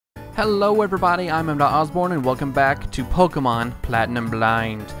Hello everybody, I'm mdotosborne and welcome back to Pokemon Platinum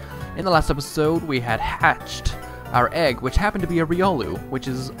Blind. In the last episode, we had hatched our egg, which happened to be a Riolu, which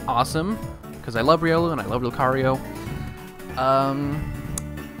is awesome, because I love Riolu and I love Lucario.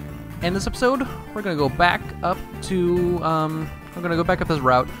 In this episode, we're gonna go back up to, this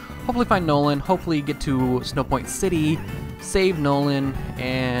route, hopefully find Nolan, hopefully get to Snowpoint City, save Nolan,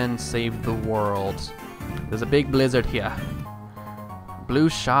 and save the world. There's a big blizzard here. Blue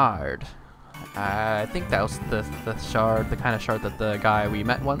shard. I think that was the shard, the kind of shard that the guy we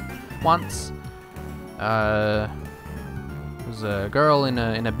met once. There's a girl in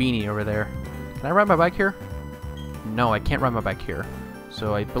a beanie over there. Can I ride my bike here? No, I can't ride my bike here.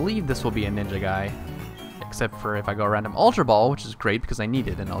 So I believe this will be a ninja guy. Except for if I go random Ultra Ball, which is great because I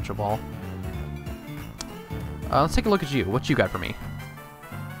needed an Ultra Ball. Let's take a look at you. What you got for me?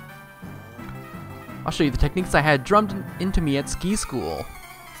 I'll show you the techniques I had drummed into me at ski school.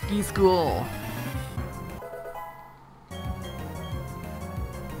 Ski school!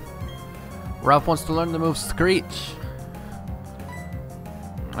 Ralph wants to learn the move Screech.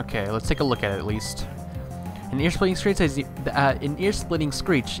 Okay, let's take a look at it at least. An ear-splitting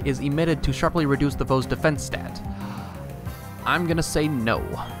screech is emitted to sharply reduce the foe's defense stat. I'm gonna say no.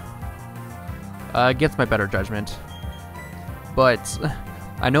 Against my better judgment. But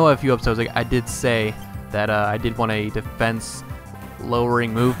I know a few episodes I did say that I did want a defense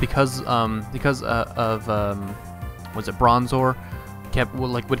lowering move because was it Bronzor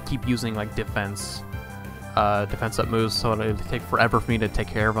would keep using like defense up moves, so it would take forever for me to take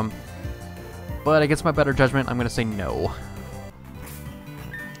care of them. But against my better judgment, I'm gonna say no.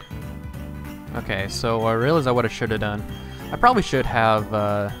 Okay, so I realized what I should have done. I probably should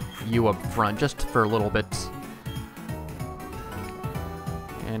have you up front just for a little bit.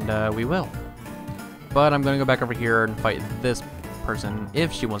 And we will. But I'm gonna go back over here and fight this person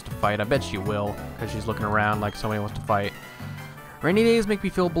if she wants to fight. I bet she will, because she's looking around like somebody wants to fight. Rainy days make me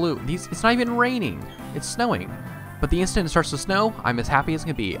feel blue. It's not even raining. It's snowing. But the instant it starts to snow, I'm as happy as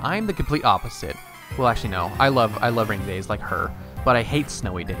can be. I'm the complete opposite. Well, actually, no. I love rainy days like her, but I hate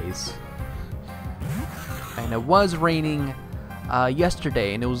snowy days. And it was raining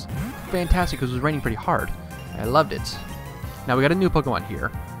yesterday, and it was fantastic because it was raining pretty hard. I loved it. Now we got a new Pokemon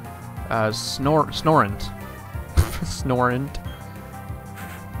here. Snorant. Snorant.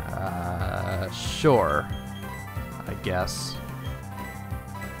 Sure. I guess.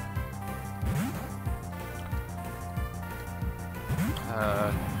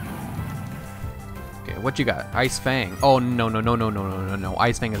 Okay, what you got? Ice Fang. Oh, no.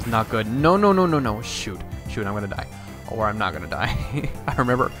 Ice Fang is not good. No. Shoot, I'm gonna die. Or I'm not gonna die. I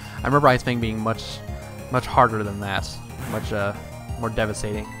remember Ice Fang being much harder than that. Much more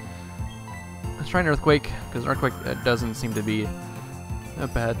devastating. Let's try an Earthquake, because Earthquake doesn't seem to be a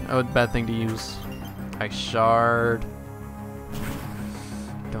bad thing to use. Ice Shard.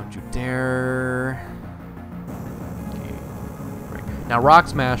 Don't you dare. Okay. Right. Now Rock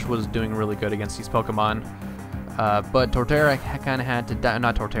Smash was doing really good against these Pokemon, but Torterra kind of had to die.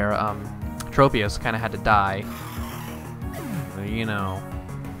 Not Torterra. Tropius kind of had to die. So, you know,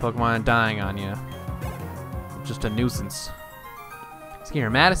 Pokemon dying on you. Just a nuisance. Let's get here,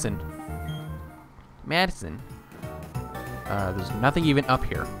 Madison. There's nothing even up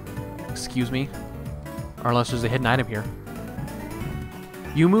here. Excuse me. Or unless there's a hidden item here.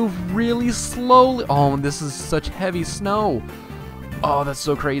 You move really slowly. Oh, this is such heavy snow. Oh, that's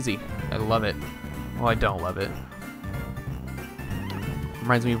so crazy. I love it. Well, I don't love it.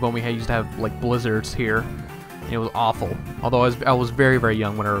 Reminds me of when we used to have like blizzards here. And it was awful. Although I was very, very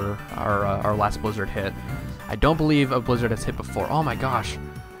young when our last blizzard hit. I don't believe a blizzard has hit before. Oh my gosh.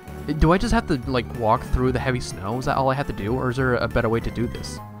 Do I just have to like walk through the heavy snow? Is that all I have to do? Or is there a better way to do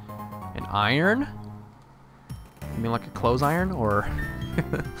this? An iron? You mean like a clothes iron? Or...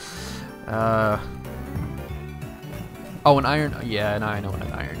 Oh, an iron... Yeah, now I know what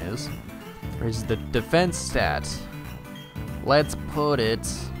an iron is. Where's the defense stat? Let's put it...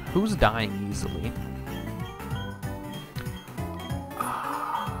 Who's dying easily?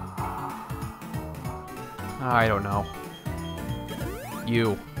 I don't know.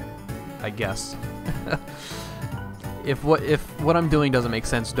 You, I guess. If what I'm doing doesn't make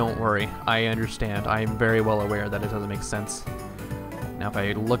sense, don't worry. I understand. I am very well aware that it doesn't make sense. Now, if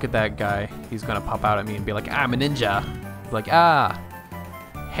I look at that guy, he's gonna pop out at me and be like, "I'm a ninja." Be like, "Ah,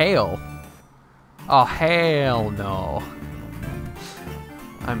 hail." Oh, hell no.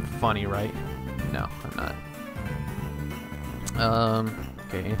 I'm funny, right? No, I'm not.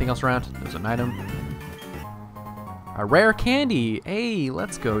 Okay. Anything else around? There's an item. A rare candy! Hey,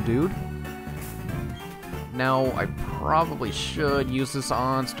 let's go, dude. Now, I probably should use this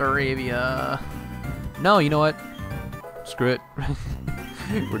on Staravia. No, you know what? Screw it.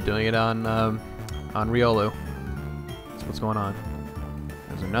 We're doing it on Riolu. That's what's going on.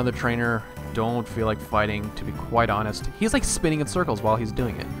 There's another trainer. Don't feel like fighting, to be quite honest. He's like spinning in circles while he's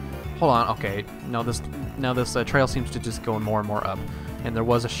doing it. Hold on. Okay. Now this trail seems to just go more and more up. And there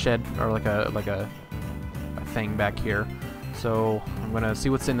was a shed or like a thing back here. So I'm gonna see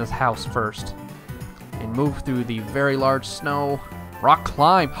what's in this house first. And move through the very large snow. Rock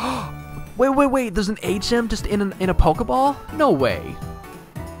climb. Wait. There's an HM just in a Pokeball? No way.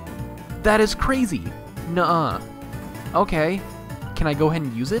 That is crazy. Nuh-uh. Okay. Can I go ahead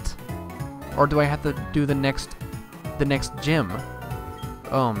and use it? Or do I have to do the next gym?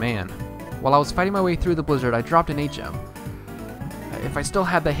 Oh man. While I was fighting my way through the blizzard, I dropped an HM. If I still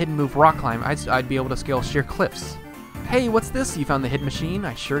had the hidden move Rock Climb, I'd be able to scale sheer cliffs. Hey, what's this? You found the hidden machine?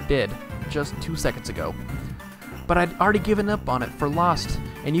 I sure did. Just 2 seconds ago. But I'd already given up on it for lost,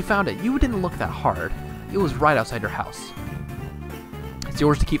 and you found it. You didn't look that hard. It was right outside your house. It's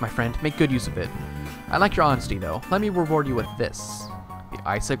yours to keep, my friend. Make good use of it. I like your honesty, though. Let me reward you with this. The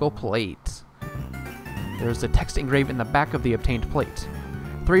icicle plate. There's a text engraved in the back of the obtained plate.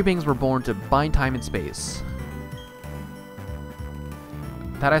 3 beings were born to bind time and space.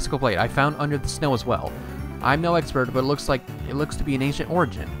 That icicle plate I found under the snow as well. I'm no expert, but it looks to be an ancient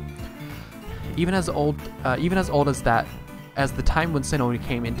origin. Even as old as the time when Sinnoh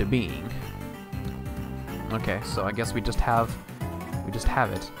came into being. Okay, so I guess we just have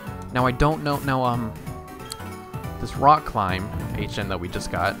it. Now I don't know. Now this rock climb HM that we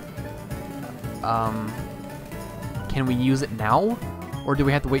just got. Can we use it now, or do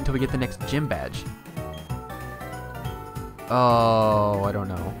we have to wait until we get the next gym badge? Oh, I don't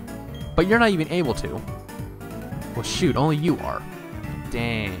know. But you're not even able to. Well, shoot, only you are.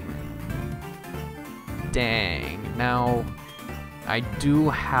 Dang. Now, I do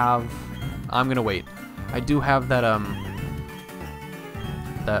have... I'm gonna wait. I do have that, a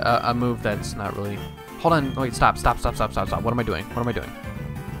move that's not really... Hold on, wait, stop. What am I doing?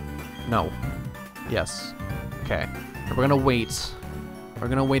 No. Yes. Okay. We're gonna wait. We're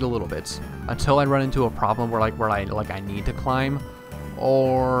gonna wait a little bit until I run into a problem where I need to climb,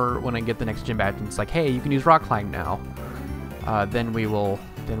 or when I get the next gym badge and it's like, hey, you can use rock climb now. Then we will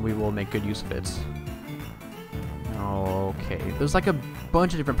make good use of it. Okay, there's like a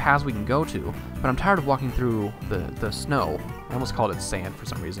bunch of different paths we can go to, but I'm tired of walking through the snow. I almost called it sand for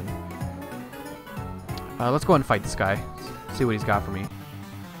some reason. Let's go ahead and fight this guy. See what he's got for me.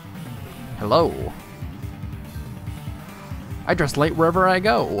 Hello. I dress late wherever I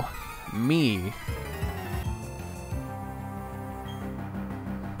go. Me.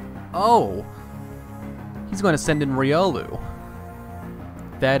 Oh. He's going to send in Riolu.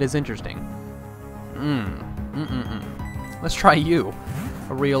 That is interesting. Let's try you.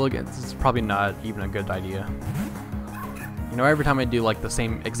 A Riolu again. This is probably not even a good idea. You know, every time I do like the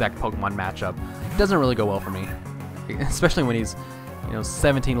same exact Pokemon matchup, it doesn't really go well for me. Especially when he's,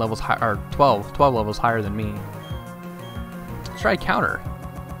 17 levels high, or 12 levels higher than me. Let's try counter.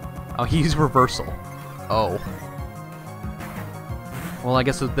 Oh, he used reversal. Oh. Well, I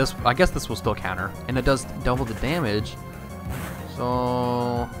guess this will still counter, and it does double the damage.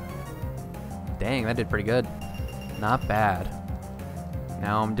 So, dang, that did pretty good. Not bad.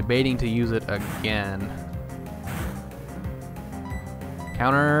 Now I'm debating to use it again.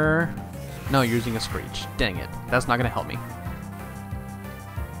 Counter. No, you're using a Screech. Dang it. That's not gonna help me.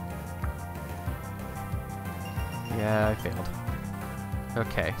 Yeah, I failed.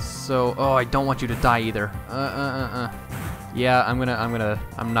 Okay, so I don't want you to die either. Yeah,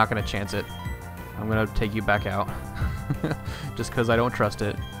 I'm not gonna chance it. I'm gonna take you back out. Just because I don't trust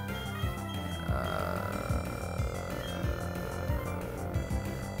it.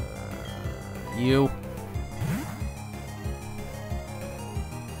 You.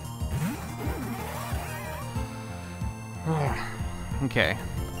 Okay.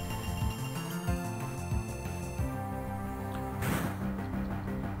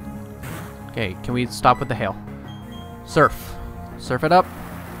 Okay, can we stop with the hail? Surf. Surf it up.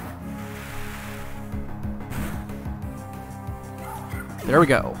 There we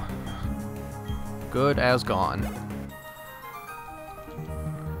go. Good as gone.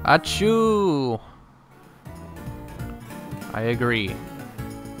 Achoo! I agree.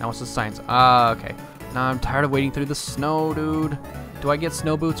 Now what's the science? Okay. Now I'm tired of waiting through the snow, dude. Do I get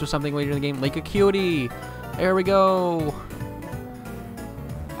snow boots or something later in the game? Lake Acuity! There we go!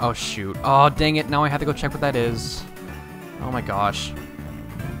 Oh, shoot. Oh, dang it. Now I have to go check what that is. Oh my gosh.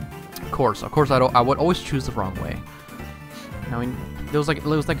 Of course, I would always choose the wrong way. Now, there was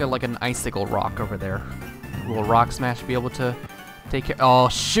like an icicle rock over there. will Rock Smash be able to take care? Oh,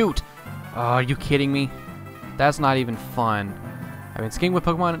 shoot! Oh, are you kidding me? That's not even fun. I've been skating with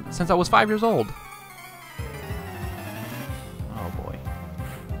Pokemon since I was 5 years old. Oh, boy.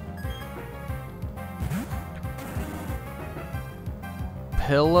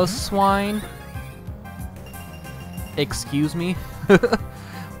 Piloswine? Excuse me?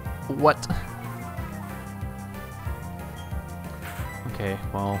 What? Okay,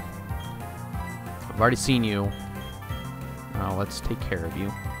 well, I've already seen you. Now let's take care of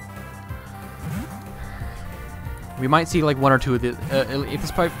you. We might see like one or two of the. If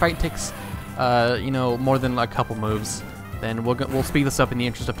this fight takes, you know, more than a couple moves, then we'll speed this up in the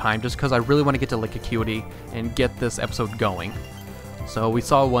interest of time, just because I really want to get to Lake Acuity and get this episode going. So we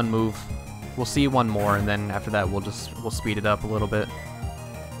saw one move. We'll see one more, and then after that we'll speed it up a little bit.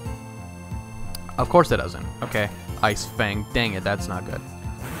 Of course it doesn't. Okay. Ice Fang. Dang it, that's not good.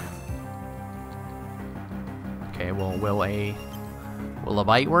 Okay, well, will a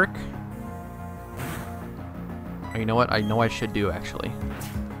bite work? Oh, you know what? I know I should do, actually.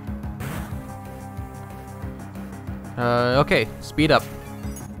 Okay, speed up.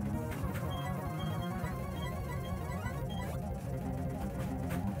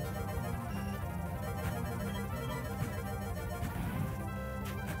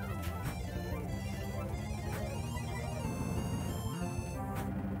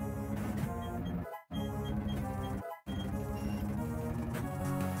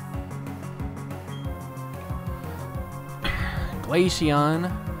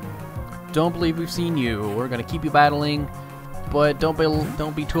 Glaceon, don't believe we've seen you. We're gonna keep you battling, but don't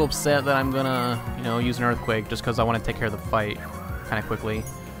be too upset that I'm gonna, you know, use an earthquake just because I want to take care of the fight kind of quickly.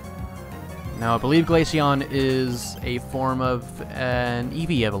 Now, I believe Glaceon is a form of an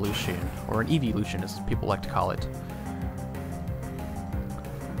Eevee evolution, or an Eeveelution as people like to call it.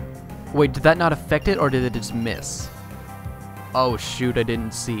 Wait, did that not affect it, or did it just miss? Oh shoot, I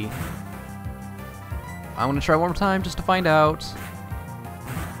didn't see. I'm gonna try one more time just to find out.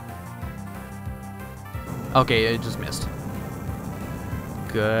 Okay, it just missed.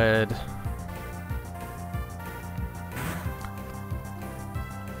 Good.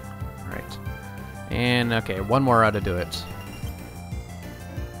 Alright. And, okay, one more how to do it.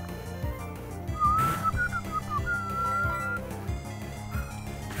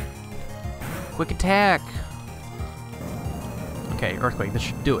 Quick attack! Okay, Earthquake, this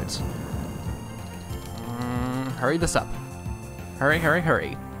should do it. Hurry this up. Hurry, hurry,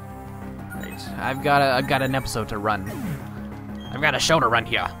 hurry. Right, I've got an episode to run. I've got a show to run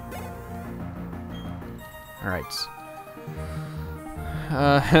here. Alright.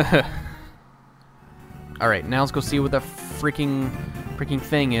 Alright, now let's go see what the freaking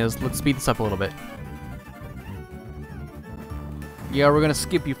thing is. Let's speed this up a little bit. Yeah, we're gonna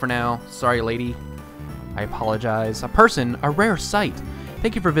skip you for now. Sorry, lady. I apologize. A person, a rare sight.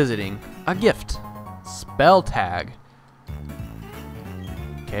 Thank you for visiting. A gift. Spell tag.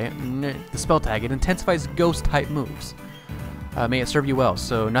 Okay, the spell tag, it intensifies ghost type moves. May it serve you well,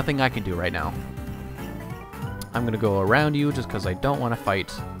 so nothing I can do right now. I'm gonna go around you just because I don't want to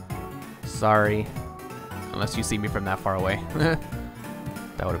fight. Sorry. Unless you see me from that far away.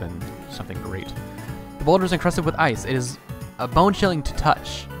 That would have been something great. The boulder is encrusted with ice. It is bone chilling to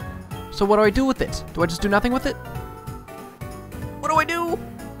touch. So what do I do with it? Do I just do nothing with it? What do I do?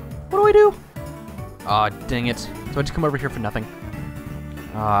 What do I do? Aw, dang it. So I just come over here for nothing.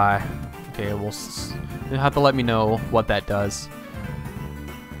 Okay, you'll have to let me know what that does.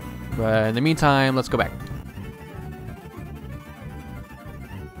 But in the meantime, let's go back.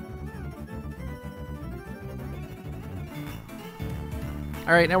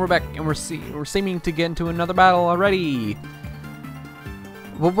 Alright, now we're back, and we're seeming to get into another battle already.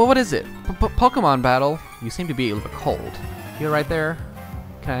 What is it? Pokemon battle? You seem to be a little bit cold. You right there?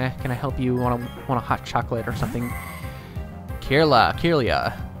 Can I help you? Want a hot chocolate or something?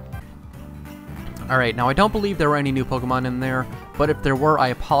 Kirlia. Alright, now I don't believe there were any new Pokemon in there, but if there were, I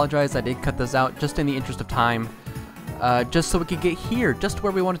apologize. I did cut this out just in the interest of time. Just so we could get here, just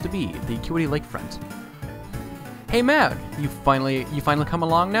where we want it to be, the Acuity Lakefront. Hey Matt, you finally come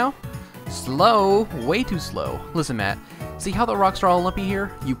along now? Slow, way too slow. Listen Matt, see how the rocks are all lumpy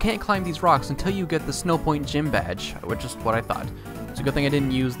here? You can't climb these rocks until you get the Snowpoint Gym badge, which is what I thought. It's a good thing I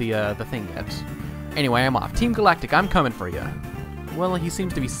didn't use the thing yet. Anyway, I'm off. Team Galactic, I'm coming for you. Well, he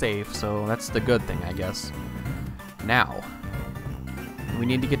seems to be safe, so that's the good thing, I guess. Now, we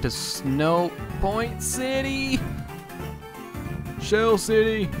need to get to Snowpoint City! Shell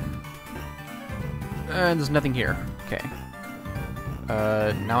City! And there's nothing here. Okay.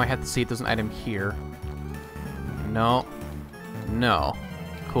 Now I have to see if there's an item here. No. No.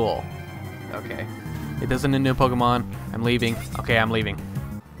 Cool. Okay. It isn't a new Pokemon. I'm leaving. Okay, I'm leaving.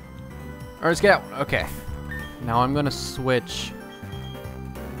 Alright, let's get out. Okay. Now I'm gonna switch.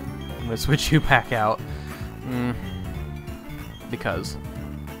 I'm gonna switch you back out. Because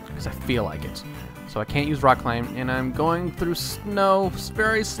I feel like it. So I can't use Rock Climb, and I'm going through snow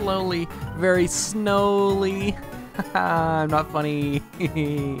very slowly. Very snowly. I'm not funny.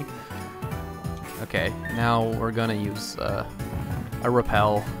 Okay, now we're gonna use a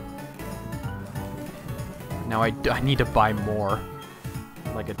Repel. Now I need to buy more.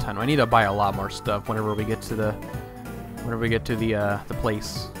 Like a ton. I need to buy a lot more stuff whenever we get to the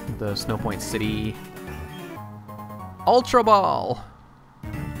place, the Snowpoint City. Ultra Ball.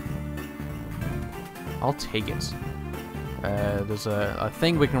 I'll take it. There's a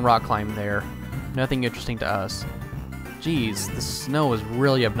thing we can rock climb there. Nothing interesting to us. Jeez, the snow is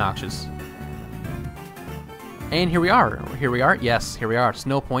really obnoxious. And here we are. Here we are. Yes, here we are.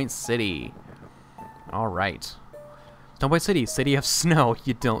 Snowpoint City. All right. Snowpoint City, city of snow,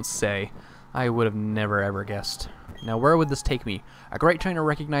 you don't say. I would have never ever guessed. Now, where would this take me? A great trainer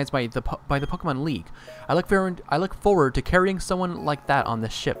recognized by the Pokemon League. I look forward to carrying someone like that on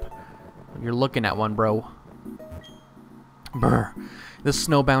this ship. You're looking at one, bro. Brr. This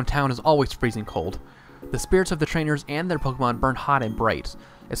snowbound town is always freezing cold. The spirits of the trainers and their Pokemon burn hot and bright,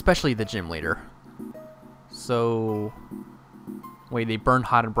 especially the gym leader. So, wait, they burn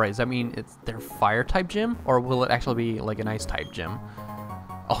hot and bright. Does that mean it's their fire type gym, or will it actually be like an ice type gym?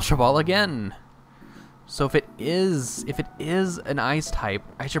 Ultra Ball again. So if it is an ice type,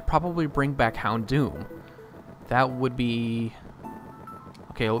 I should probably bring back Houndoom. That would be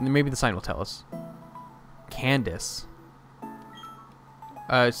okay. Well, maybe the sign will tell us. Candace.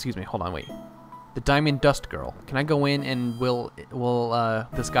 Excuse me. Hold on. Wait. The Diamond Dust Girl. Can I go in and will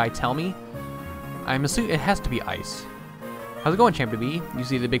this guy tell me? I'm assuming it has to be ice. How's it going, Champ to be? You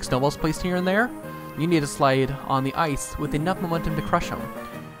see the big snowballs placed here and there? You need to slide on the ice with enough momentum to crush them.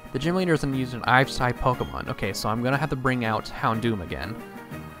 The gym leader is going to use an ice-type Pokemon. Okay, so I'm going to have to bring out Houndoom again.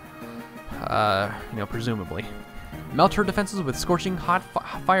 You know, presumably. Melt her defenses with scorching hot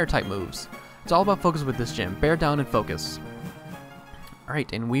fire-type moves. It's all about focus with this gym. Bear down and focus.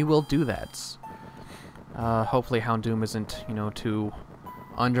 Alright, and we will do that. Hopefully Houndoom isn't, you know, too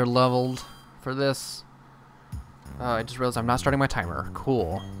under-leveled for this. I just realized I'm not starting my timer.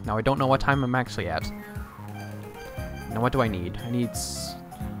 Cool. Now I don't know what time I'm actually at. Now what do I need?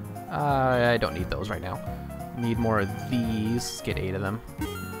 I don't need those right now. I need more of these. Let's get 8 of them.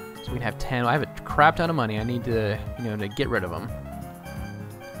 So we can have 10. I have a crap ton of money. I need to, you know, to get rid of them.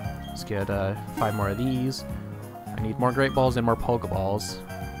 Let's get 5 more of these. I need more Great Balls and more Pokeballs.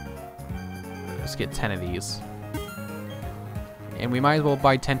 Let's get 10 of these. And we might as well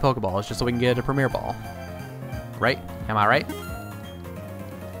buy 10 Pokeballs just so we can get a Premier Ball. Right? Am I right?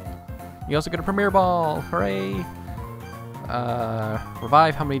 You also get a Premier Ball. Hooray!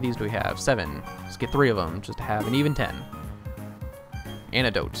 Revive, how many of these do we have? 7. Let's get 3 of them, just to have an even 10.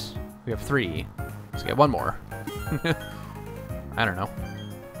 Antidotes. We have 3. Let's get 1 more. I don't know.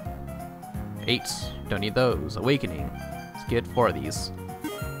 8. Don't need those. Awakening. Let's get 4 of these.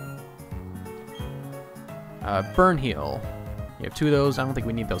 Burn Heal. We have 2 of those. I don't think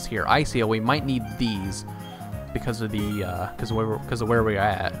we need those here. Ice Heal, we might need these because of the because of where we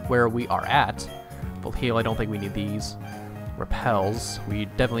are at. Full Heal, I don't think we need these. Repels, we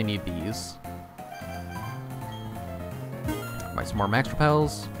definitely need these. Buy some more Max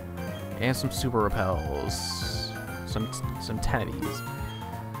Repels and some Super Repels. Some 10 of these.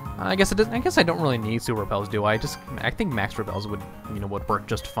 I guess I don't really need Super Repels, do I? I think Max Repels would work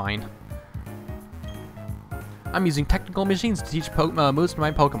just fine. I'm using technical machines to teach moves to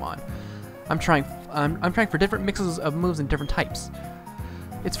my Pokemon. I'm trying for different mixes of moves and different types.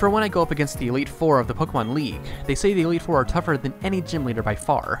 It's for when I go up against the Elite Four of the Pokemon League. They say the Elite Four are tougher than any gym leader by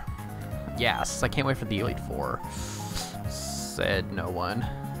far. Yes, I can't wait for the Elite Four. Said no one.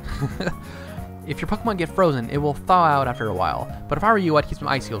 If your Pokemon get frozen, it will thaw out after a while. But if I were you, I'd keep some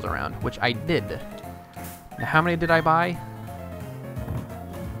Ice Heals around, which I did. Now, how many did I buy?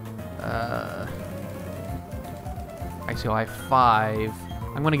 Ice Heal, I have 5.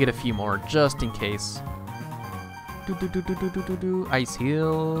 I'm gonna get a few more just in case. Ice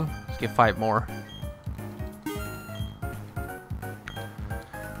Heal. Let's get 5 more.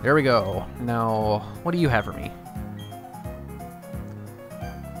 There we go. Now, what do you have for me?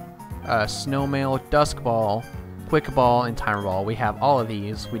 Snowmail, Dusk Ball, Quick Ball, and Timer Ball. We have all of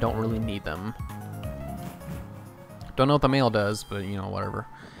these. We don't really need them. Don't know what the mail does, but you know, whatever.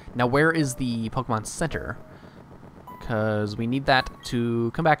 Now, where is the Pokemon Center? Because we need that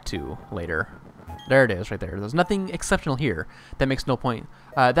to come back to later. There it is, right there. There's nothing exceptional here that makes Snowpoint.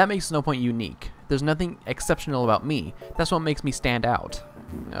 That makes Snowpoint unique. There's nothing exceptional about me. That's what makes me stand out.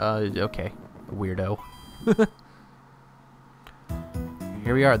 Okay, weirdo.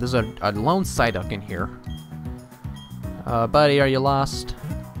 Here we are. There's a lone Psyduck in here. Buddy, are you lost?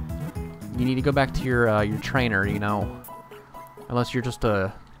 You need to go back to your trainer, you know. Unless you're just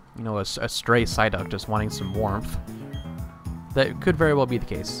a stray Psyduck just wanting some warmth. That could very well be the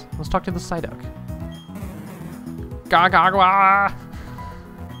case. Let's talk to the Psyduck. Gagagwa!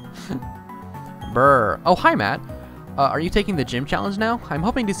 Brr. Oh, hi, Matt. Are you taking the gym challenge now? I'm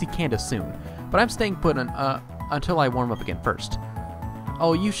hoping to see Candace soon, but I'm staying put until I warm up again first.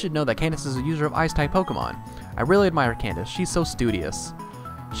 Oh, you should know that Candace is a user of Ice-type Pokemon. I really admire Candace. She's so studious.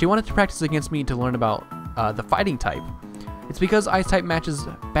 She wanted to practice against me to learn about the fighting type. It's because Ice-type matches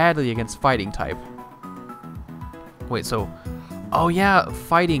badly against fighting type. Wait, so... Oh yeah,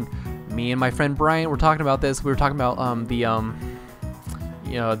 fighting. Me and my friend Brian were talking about this. We were talking about the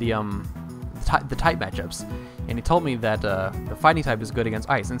type matchups. And he told me that the fighting type is good against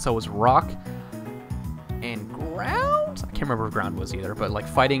ice, and so is rock and ground? I can't remember what ground was either, but like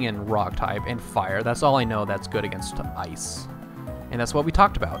fighting and rock type and fire. That's all I know that's good against ice. And that's what we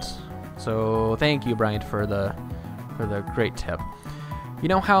talked about. So thank you, Brian, for the great tip. You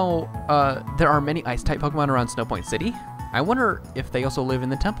know how there are many ice-type Pokemon around Snowpoint City? I wonder if they also live in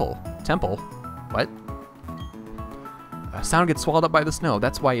the temple. Temple? What? Sound gets swallowed up by the snow.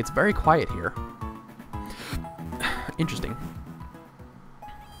 That's why it's very quiet here. Interesting.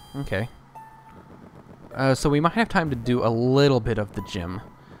 Okay. So we might have time to do a little bit of the gym.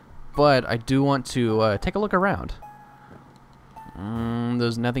 But I do want to take a look around.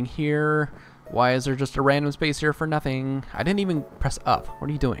 There's nothing here. Why is there just a random space here for nothing? I didn't even press up. What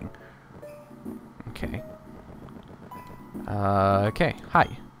are you doing? Okay. Okay.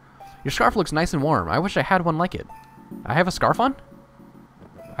 Hi. Your scarf looks nice and warm. I wish I had one like it. I have a scarf on?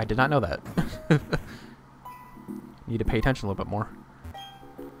 I did not know that. Need to pay attention a little bit more.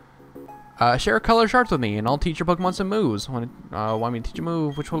 Share color shards with me, and I'll teach your Pokemon some moves. Want me to teach a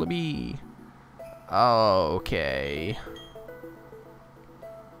move? Which will it be? Okay.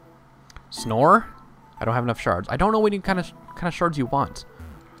 Snore? I don't have enough shards. I don't know what kind of shards you want.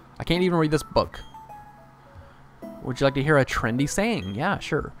 I can't even read this book. Would you like to hear a trendy saying? Yeah,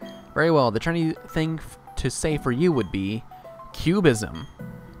 sure. Very well. The trendy thing to say for you would be cubism.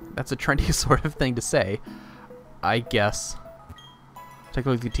 That's a trendy sort of thing to say, I guess. Take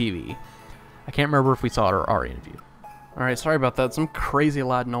a look at the TV. I can't remember if we saw it or already interviewed. Alright, sorry about that. Some crazy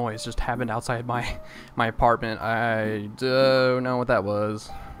loud noise just happened outside my apartment. I don't know what that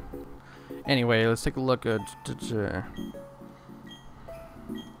was. Anyway, let's take a look at...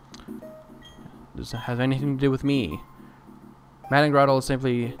 Does it have anything to do with me? Matt and Grottle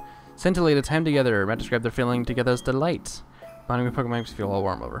simply scintillate a time together. Matt described their feeling together as delight. Bonding with Pokemon makes me feel all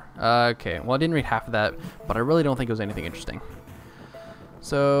warm over. Okay, well I didn't read half of that, but I really don't think it was anything interesting.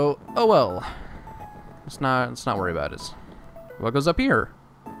 So, oh well. Let's not worry about it. What goes up here?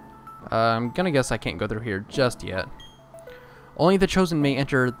 I'm gonna guess I can't go through here just yet. Only the chosen may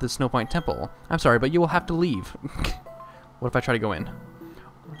enter the Snowpoint Temple. I'm sorry, but you will have to leave. What if I try to go in?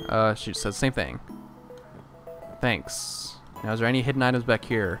 She says same thing. Thanks. Now, is there any hidden items back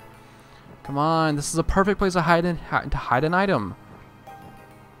here? Come on, this is a perfect place to hide an item.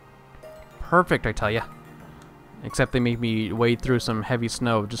 Perfect, I tell ya. Except they make me wade through some heavy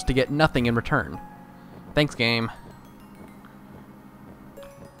snow just to get nothing in return. Thanks, game.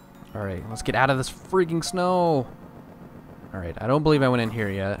 Alright, let's get out of this freaking snow. Alright, I don't believe I went in here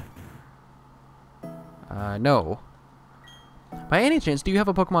yet. No. By any chance, do you have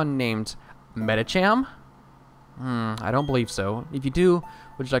a Pokemon named Medicham? I don't believe so. If you do,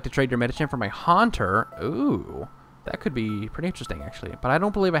 would you like to trade your Medicham for my Haunter? Ooh, that could be pretty interesting, actually. But I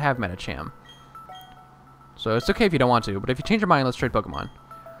don't believe I have Medicham. So it's okay if you don't want to, but if you change your mind, let's trade Pokemon.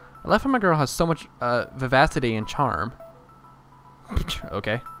 I love how my girl has so much vivacity and charm.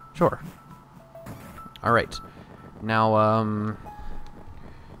 Okay, sure. Alright. Now,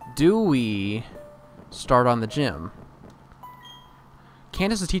 do we start on the gym?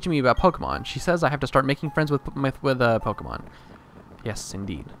 Candace is teaching me about Pokemon. She says I have to start making friends with Pokemon. Yes,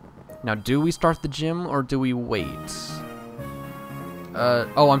 indeed. Now, do we start the gym or do we wait?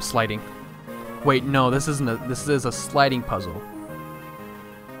 Oh, I'm sliding. Wait, no, this isn't a. This is a sliding puzzle.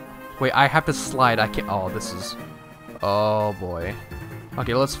 Wait, I have to slide. I can't. Oh, this is. Oh boy.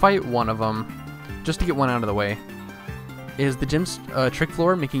 Okay, let's fight one of them, just to get one out of the way. Is the gym's trick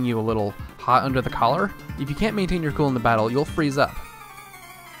floor making you a little hot under the collar? If you can't maintain your cool in the battle, you'll freeze up.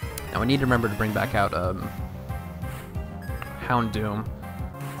 Now I need to remember to bring back out Houndoom.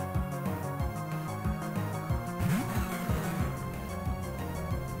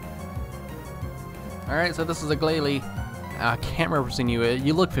 Alright, so this is a Glalie. I can't remember seeing you.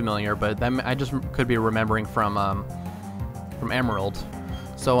 You look familiar, but that, I just could be remembering from Emerald.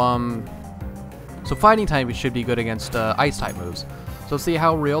 So so fighting type should be good against ice type moves. So see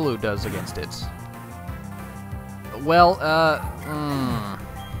how Riolu does against it. Well,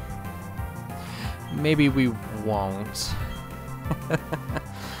 maybe we won't.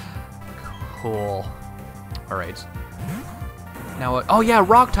 Cool. All right. Now, oh yeah,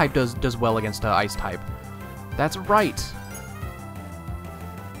 rock type does well against ice type. That's right.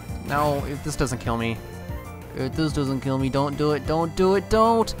 Now, if this doesn't kill me, if this doesn't kill me, don't do it, don't do it,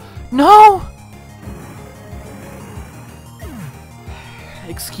 don't. No!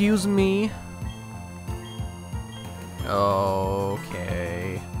 Excuse me.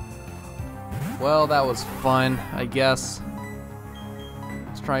 Okay. Well, that was fun, I guess.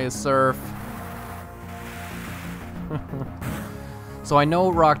 Let's try a surf. So I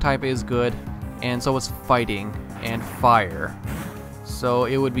know rock type is good, and so is fighting and fire. So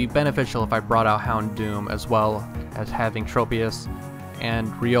it would be beneficial if I brought out Houndoom as well as having Tropius and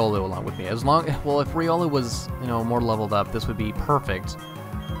Riolu along with me. Well, if Riolu was, you know, more leveled up, this would be perfect.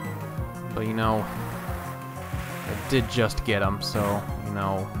 But you know, I did just get him, so you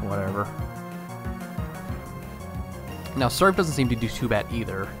know, whatever. Now Surf doesn't seem to do too bad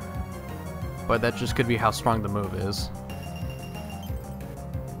either, but that just could be how strong the move is.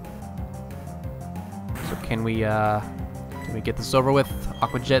 So can we get this over with?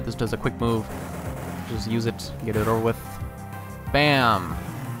 Aqua Jet, this does a quick move. Just use it, get it over with. Bam!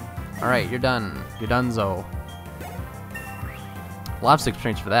 Alright, you're done. You're donezo. Lots of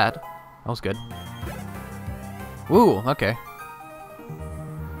exchange for that. That was good. Ooh, okay.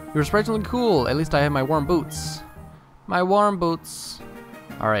 You were surprisingly cool. At least I have my warm boots. My warm boots.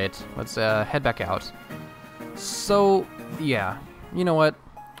 Alright, let's head back out. So, yeah. You know what?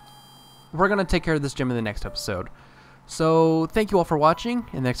 We're gonna take care of this gym in the next episode. So, thank you all for watching.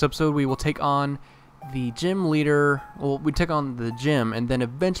 In the next episode, we will take on the gym leader. Well, we take on the gym, and then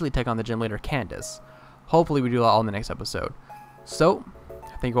eventually take on the gym leader, Candace. Hopefully, we do that all in the next episode. So,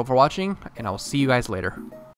 thank you all for watching, and I will see you guys later.